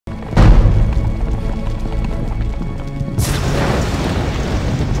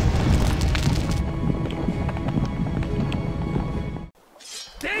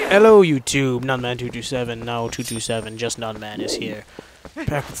Hello YouTube, Noneman227, no 227, just Noneman is here.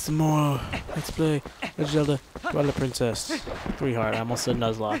 Back with some more Let's Play Legend of Zelda Twilight Princess. 3 heart, I almost said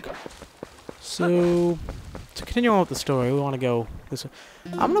Nuzlocke. So, to continue on with the story, we want to go this way.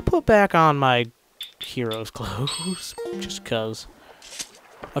 I'm going to put back on my hero's clothes, just cause.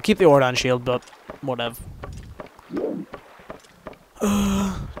 I'll keep the Ordon shield, but whatever.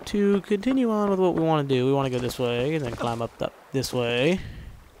 To continue on with what we want to do, we want to go this way, and then climb up this way.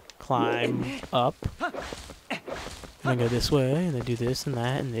 Climb up. And then go this way, and then do this and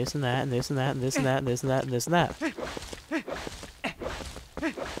that, and this and that, and this and that, and this and that, and this and that, and this and that.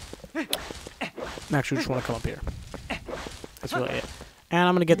 Actually, just want to come up here. That's really it. And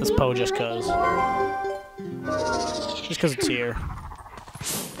I'm going to get this Poe just cause. Just cause it's here.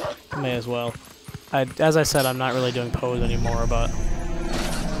 May as well. As I said, I'm not really doing Poes anymore, but...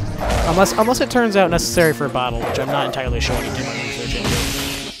 Unless it turns out necessary for a battle, which I'm not entirely sure I need to do my research into.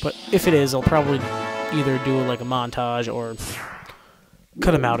 But if it is, I'll probably either do like a montage or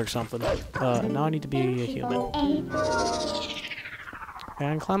cut him out or something. Now I need to be a human.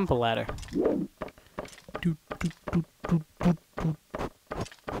 And climb up a ladder. I'm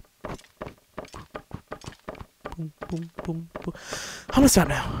gonna stop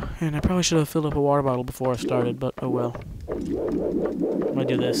now. And I probably should have filled up a water bottle before I started, but oh well. I'm gonna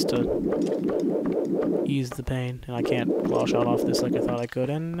do this to ease the pain, and I can't claw shot off this like I thought I could.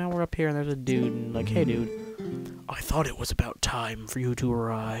 And now we're up here, and there's a dude, and like, hey dude, I thought it was about time for you to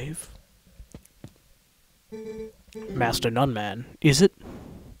arrive. Master Noneman, is it?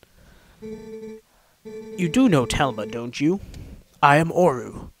 You do know Telma, don't you? I am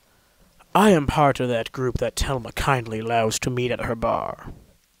Oru. I am part of that group that Telma kindly allows to meet at her bar.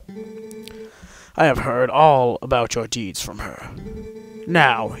 I have heard all about your deeds from her.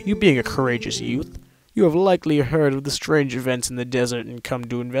 Now, you being a courageous youth, you have likely heard of the strange events in the desert and come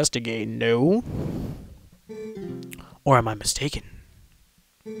to investigate, no? Or am I mistaken?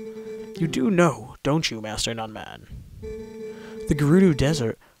 You do know, don't you, Master Noneman? The Gerudo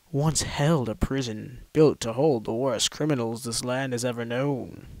Desert once held a prison built to hold the worst criminals this land has ever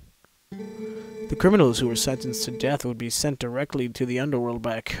known. The criminals who were sentenced to death would be sent directly to the underworld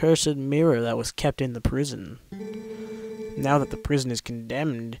by a cursed mirror that was kept in the prison. Now that the prison is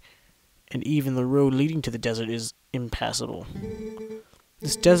condemned, and even the road leading to the desert is impassable.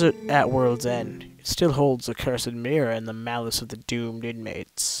 This desert at World's End, it still holds the cursed mirror and the malice of the doomed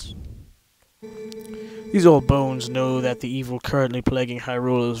inmates. These old bones know that the evil currently plaguing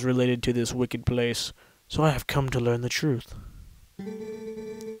Hyrule is related to this wicked place, so I have come to learn the truth.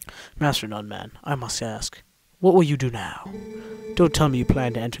 Master Noneman, I must ask, what will you do now? Don't tell me you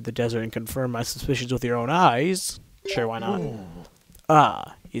plan to enter the desert and confirm my suspicions with your own eyes. Sure, why not?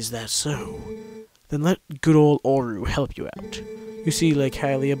 Ah, is that so? Then let good old Oru help you out. You see Lake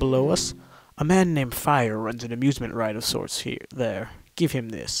Hylia below us? A man named Fire runs an amusement ride of sorts there. Give him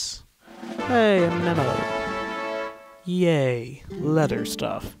this. Hey, a memo. Yay, letter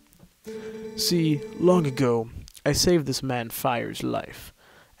stuff. See, long ago, I saved this man Fire's life,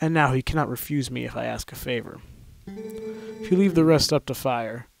 and now he cannot refuse me if I ask a favor. If you leave the rest up to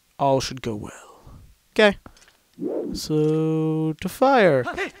Fire, all should go well. Okay. So, to Fire.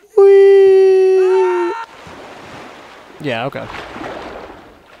 Whee! Yeah, okay.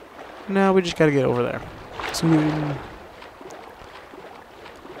 Now we just gotta get over there. Swim.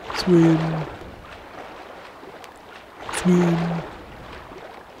 Swim. Swim.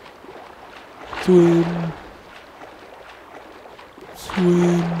 Swim.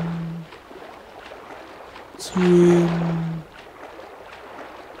 Swim. Swim.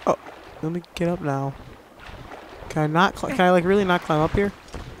 Oh, let me get up now. Can I not? Can I like really not climb up here?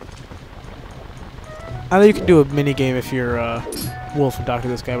 I know you can do a mini game if you're Wolf and Doctor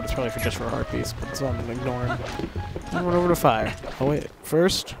this guy, but it's probably just for a heart piece. But so I'm ignoring. I went over to Fire. Oh wait,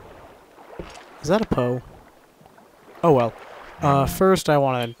 first, is that a Poe? Oh well. First I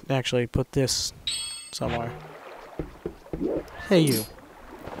want to actually put this somewhere. Hey you.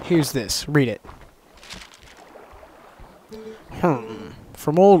 Here's this. Read it.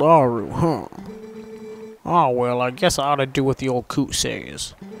 From old Aru, huh? Oh, well, I guess I ought to do what the old coot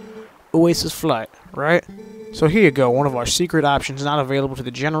says. Oasis flight, right? So here you go, one of our secret options not available to the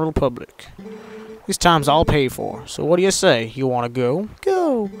general public. This time's all paid for, so what do you say? You want to go?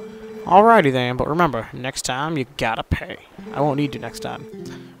 Go! Alrighty then, but remember, next time you gotta pay. I won't need to next time.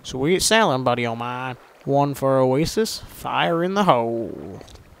 So we get sailing, buddy o' mine. One for Oasis, fire in the hole.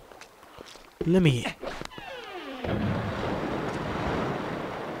 Let me in.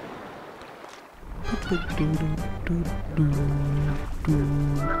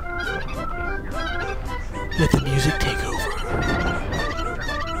 Let the music take over.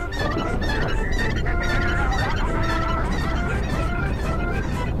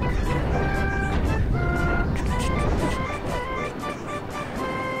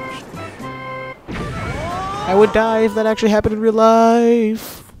 I would die if that actually happened in real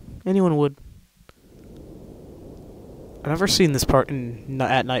life. Anyone would. I've never seen this part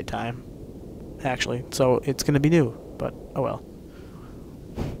at nighttime, actually, so it's gonna be new, but oh well.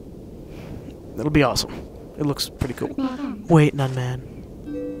 It'll be awesome. It looks pretty cool. Wait, Noneman.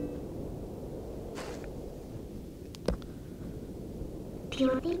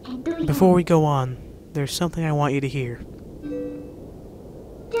 Before we go on, there's something I want you to hear.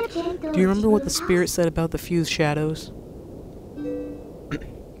 Do you remember what the spirit said about the fused shadows?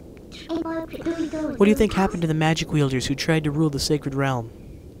 What do you think happened to the magic wielders who tried to rule the sacred realm?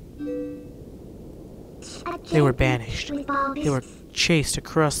 They were banished. They were chased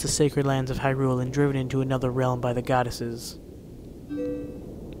across the sacred lands of Hyrule and driven into another realm by the goddesses.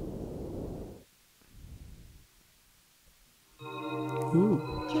 Ooh.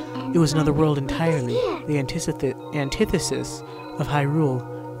 It was another world entirely, the antithesis of Hyrule,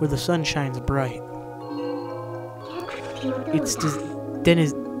 where the sun shines bright. Its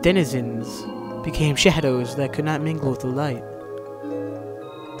denizens became shadows that could not mingle with the light.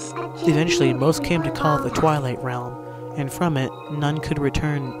 Eventually, most came to call it the Twilight Realm, and from it, none could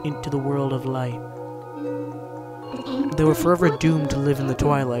return into the world of light. They were forever doomed to live in the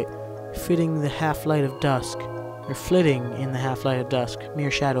twilight, flitting in the half-light of dusk,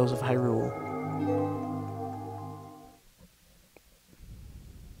 mere shadows of Hyrule.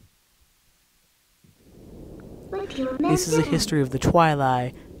 This is a history of the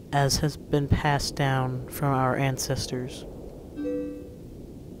Twilight as has been passed down from our ancestors.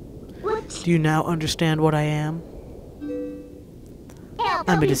 Do you now understand what I am?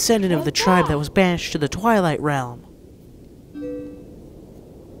 I'm a descendant of the tribe that was banished to the Twilight Realm.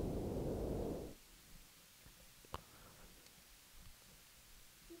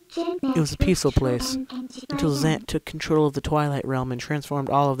 It was a peaceful place, until Zant took control of the Twilight Realm and transformed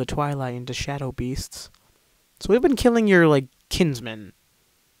all of the Twilight into shadow beasts. So we've been killing your, like, kinsmen.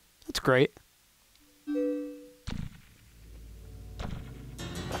 That's great.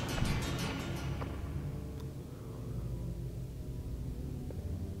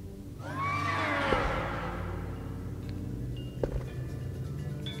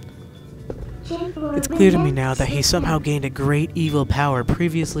 It's clear to me now that he somehow gained a great evil power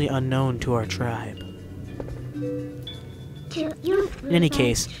previously unknown to our tribe. In any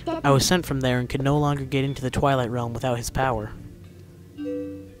case, I was sent from there and could no longer get into the Twilight Realm without his power.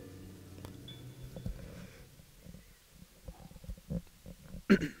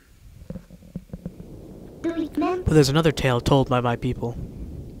 But there's another tale told by my people.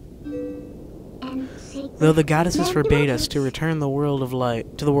 Though the goddesses forbade us to return to the world of light,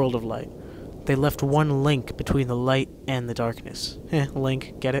 they left one link between the light and the darkness.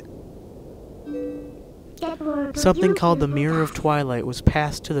 Link, get it? Something called the Mirror of Twilight was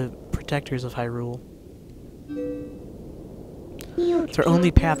passed to the protectors of Hyrule. It's our only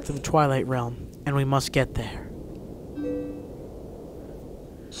path to the Twilight Realm, and we must get there.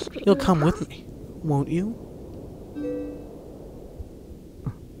 You'll come with me, won't you?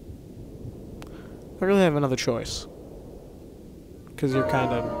 I really have another choice. Because you're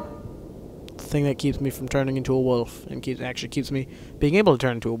kind of the thing that keeps me from turning into a wolf, and actually keeps me being able to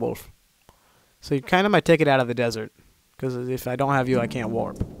turn into a wolf. So you're kind of my ticket out of the desert. Because if I don't have you, I can't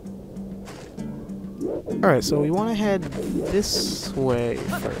warp. Alright, so we want to head this way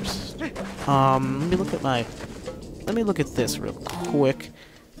first. Let me look at this real quick.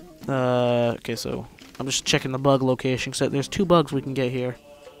 Okay, so I'm just checking the bug location, so there's 2 bugs we can get here.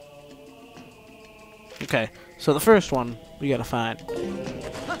 Okay, so the first one we gotta find.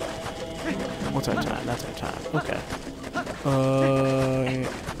 What's our time? That's our time. Okay.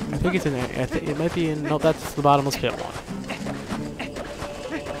 I think it's in there. It might be in. No, that's the bottomless pit one.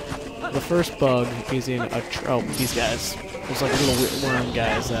 The first bug is in a. Oh, these guys. There's like little worm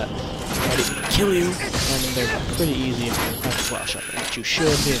guys that try to kill you, and they're pretty easy if you have flash up. But you should.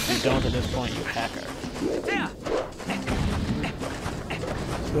 If you don't at this point, you hacker.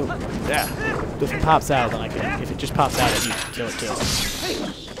 So, yeah. If it pops out, then I can. If it just pops out, you can kill it too.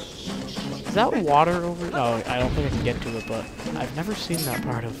 Is that water over? Oh, I don't think I can get to it, but I've never seen that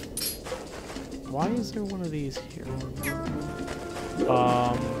part of. Why is there one of these here?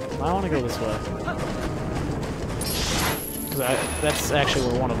 I want to go this way. That's actually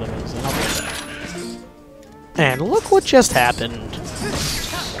where one of them is, and I'll get that. And look what just happened.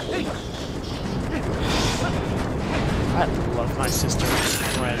 I love my sister and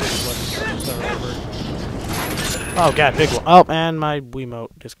friends forever. Oh god, big one. Oh, and my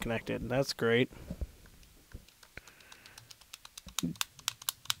Wiimote disconnected. That's great.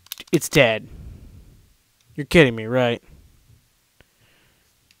 It's dead. You're kidding me, right?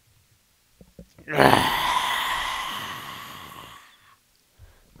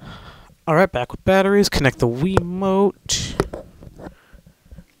 Alright, back with batteries. Connect the Wiimote.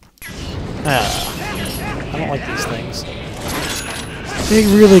 I don't like these things. They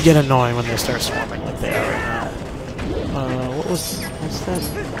really get annoying when they start swarming like they are right now. What's that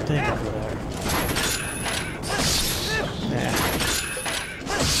thing over there? Nah.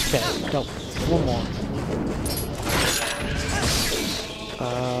 Okay, go. One more. I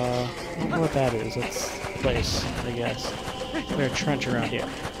don't know what that is. It's a place, I guess. There's a trench around here.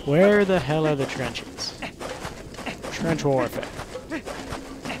 Where the hell are the trenches? Trench warfare.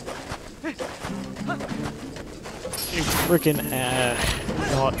 You freaking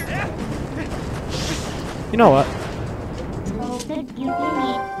you know what?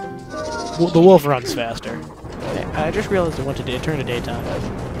 The wolf runs faster. I just realized it wanted to turn to daytime.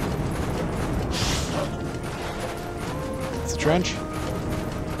 It's a trench?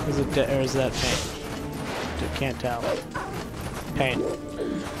 Is it or is that paint? I can't tell. Paint.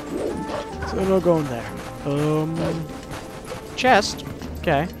 So it'll go in there. Chest.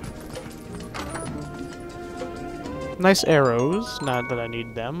 Okay. Nice arrows. Not that I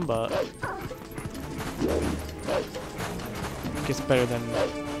need them, but I guess better than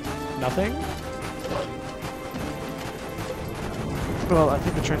nothing. Well, I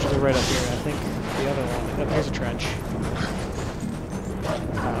think the trenches are right up here. I think the other one. There's a trench.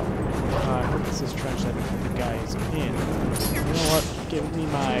 I hope this is a trench that the guy is in. You know what? Give me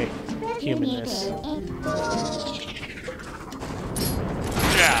my humanness.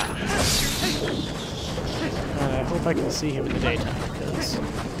 Yeah. I hope I can see him in the daytime, because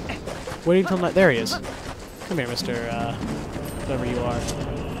waiting till night. There he is. Come here, Mr. Whatever you are.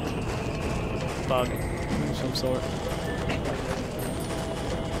 Bug of some sort.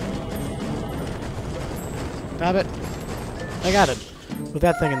 Stop it. I got it. With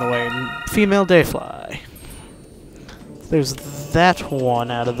that thing in the way. Female dayfly. There's that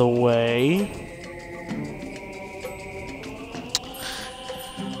one out of the way.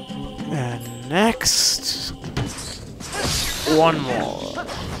 And next... one more.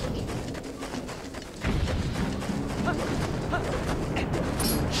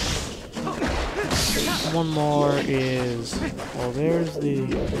 One more is... well, there's the...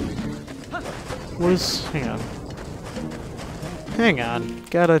 what is... hang on. Hang on.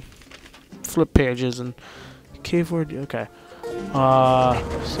 Gotta flip pages and... cave word... okay.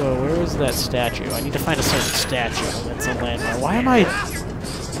 So where is that statue? I need to find a certain statue that's a landmark. Why am I...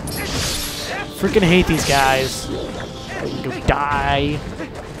 freaking hate these guys. Go die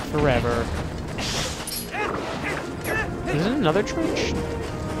forever. Is it another trench?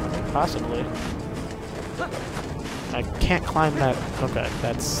 Possibly. I can't climb that. Okay,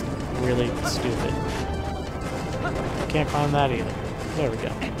 that's really stupid. Can't climb that either. There we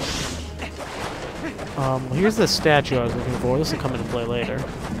go. Here's the statue I was looking for. This will come into play later.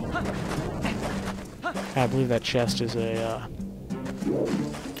 I believe that chest is a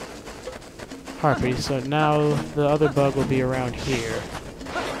harpy, so now the other bug will be around here.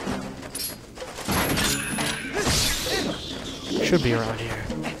 Should be around here.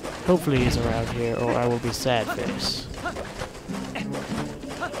 Hopefully he's around here, or I will be sad face.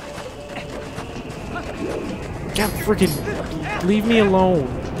 Can't freaking leave me alone.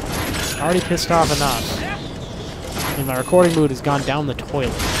 Already pissed off enough. And my recording mood has gone down the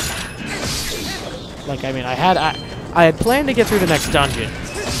toilet. Like, I mean, I had planned to get through the next dungeon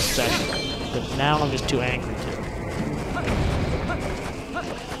session. But now I'm just too angry to.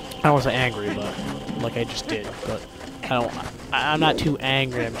 I don't want to say angry, but like I just did. But I'm not too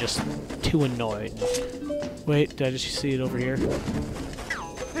angry. I'm just too annoyed. Wait, did I just see it over here?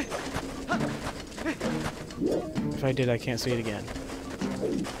 If I did, I can't see it again.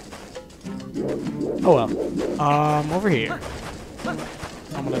 Oh well. Over here.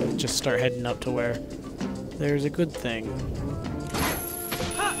 I'm gonna just start heading up to where there's a good thing.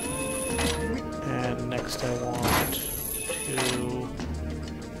 And next I want to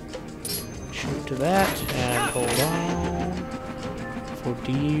shoot to that and hold on for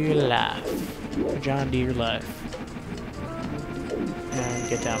dear life. For John dear life. And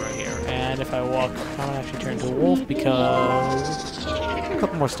get down right here. And if I walk, I'm gonna actually turn into a wolf because a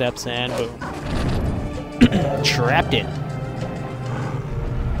couple more steps and boom. Trapped in.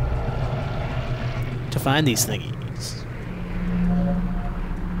 To find these thingies.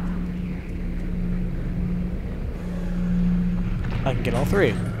 I can get all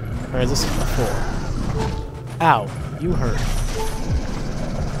three. Or is this a 4? Ow, you hurt.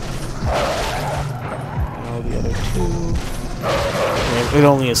 Now the other two. It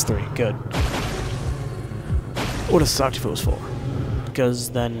only is 3. Good. Would have sucked if it was 4.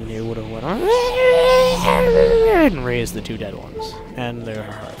 Because then it would have went on and raised the 2 dead ones. And their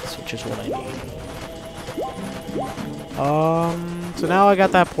hearts, which is what I need. So now I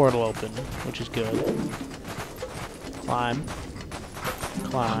got that portal open, which is good. Climb.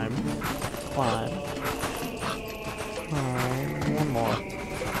 Climb. Climb. One more.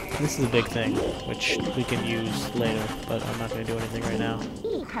 This is a big thing, which we can use later, but I'm not going to do anything right now.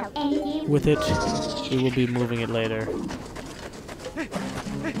 With it, we will be moving it later.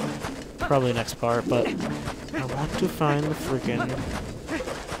 Probably next part, but I want to find the freaking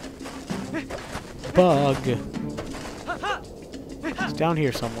bug. It's down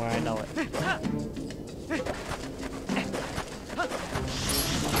here somewhere, I know it.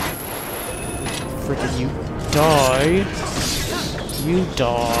 Freaking you die. You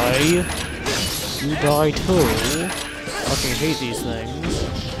die. You die too. Fucking hate these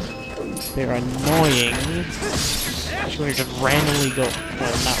things. They're annoying. Especially when you're just randomly well,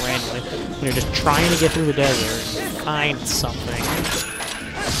 not randomly. When you're just trying to get through the desert and find something.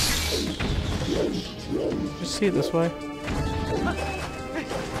 Just see it this way.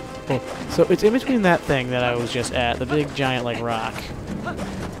 Oh, so it's in between that thing that I was just at, the big giant like rock,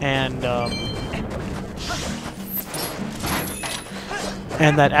 and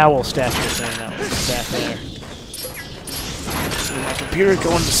that owl statue thing that was back there. My computer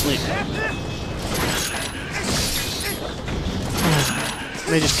going to sleep.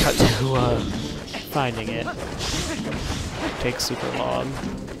 They just cut to finding it. Takes super long.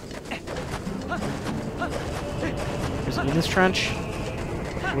 Is it in this trench?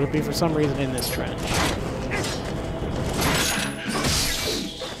 Would it be for some reason in this trench?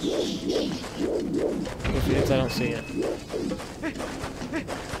 If it is, I don't see it.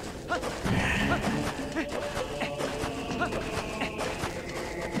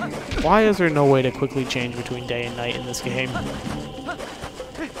 Why is there no way to quickly change between day and night in this game?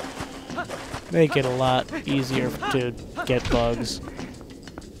 Make it a lot easier to get bugs.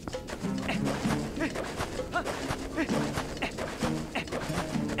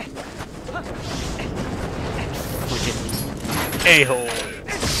 Freaking a-hole.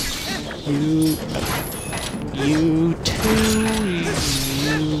 You 2,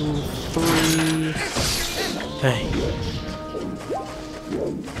 you 3. Hey.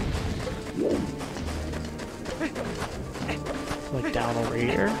 Like down over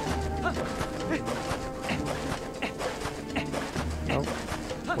here. Nope.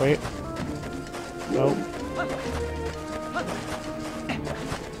 Wait. Nope.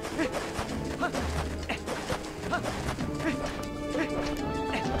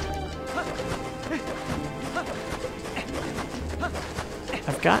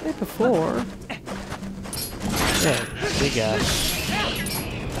 I've gotten it before. Yeah, big guy.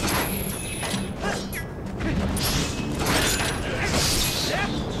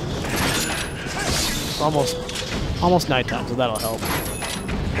 Almost nighttime, so that'll help.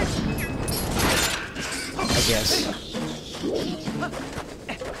 I guess.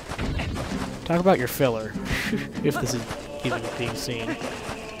 Talk about your filler, if this is even being seen.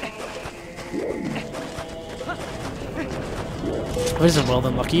 If it isn't, well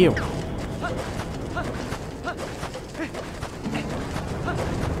then lucky you.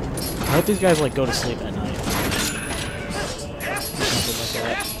 I hope these guys like go to sleep at night. Something like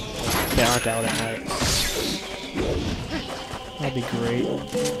that. They aren't out at night. That'd be great.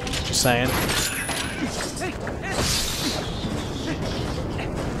 Just saying.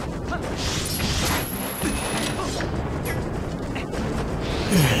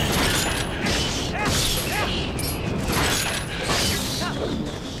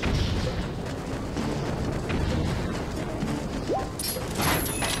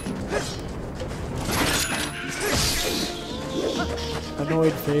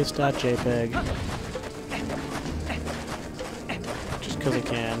 Annoyedface.jpg. Just because I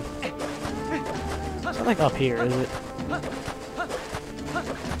can. It's not like up here, is it?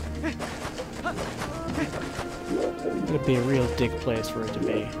 It'd be a real dick place for it to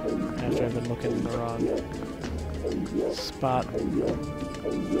be. After I've been looking in the wrong spot.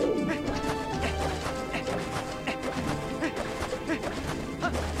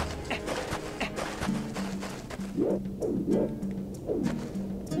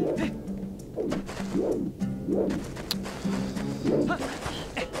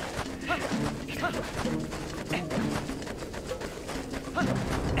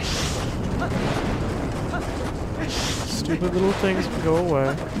 Stupid little things can go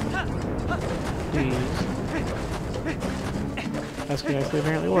away. Please. Asking actually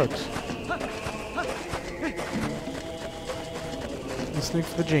apparently works. Listening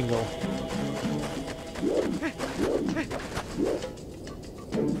for the jingle.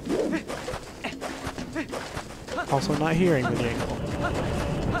 Also not hearing the jingle.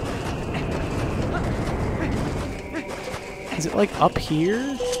 Is it like up here?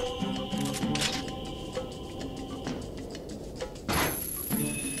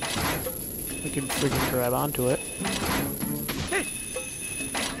 I can freaking grab onto it.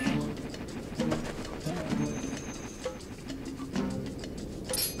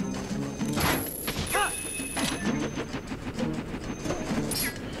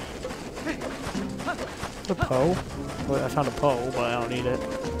 A Poe? Well, I found a Poe, but I don't need it.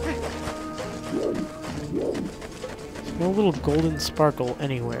 There's no little golden sparkle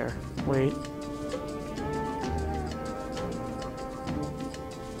anywhere. Wait.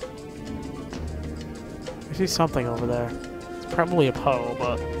 I see something over there. It's probably a Poe,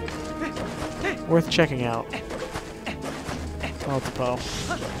 but worth checking out. Oh, it's a Poe.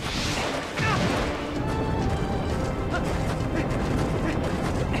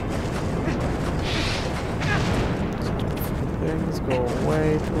 Things go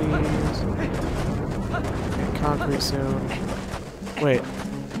away, please. Get concrete soon. Wait.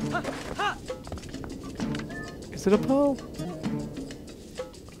 Is it a Poe?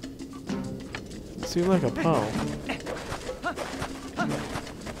 It seems like a Poe.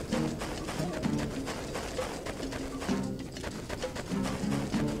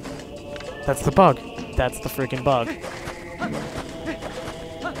 That's the bug. That's the freaking bug.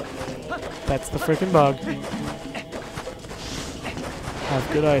 That's the freaking bug. Have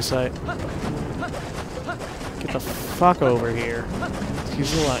good eyesight. Get the fuck over here.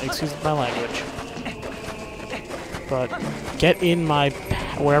 Excuse my language. But get in my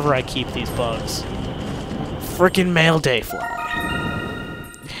wherever I keep these bugs. Frickin' male dayfly.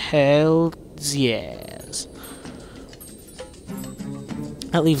 Hell yes.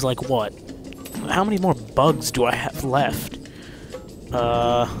 That leaves like what? How many more bugs do I have left?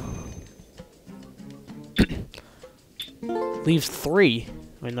 Leaves 3.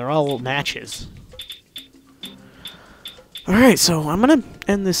 I mean, they're all matches. Alright, so I'm gonna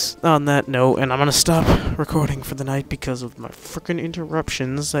end this on that note, and I'm gonna stop recording for the night because of my frickin'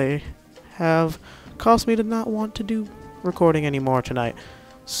 interruptions. they have caused me to not want to do recording anymore tonight.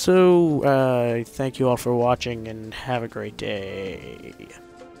 So, thank you all for watching, and have a great day.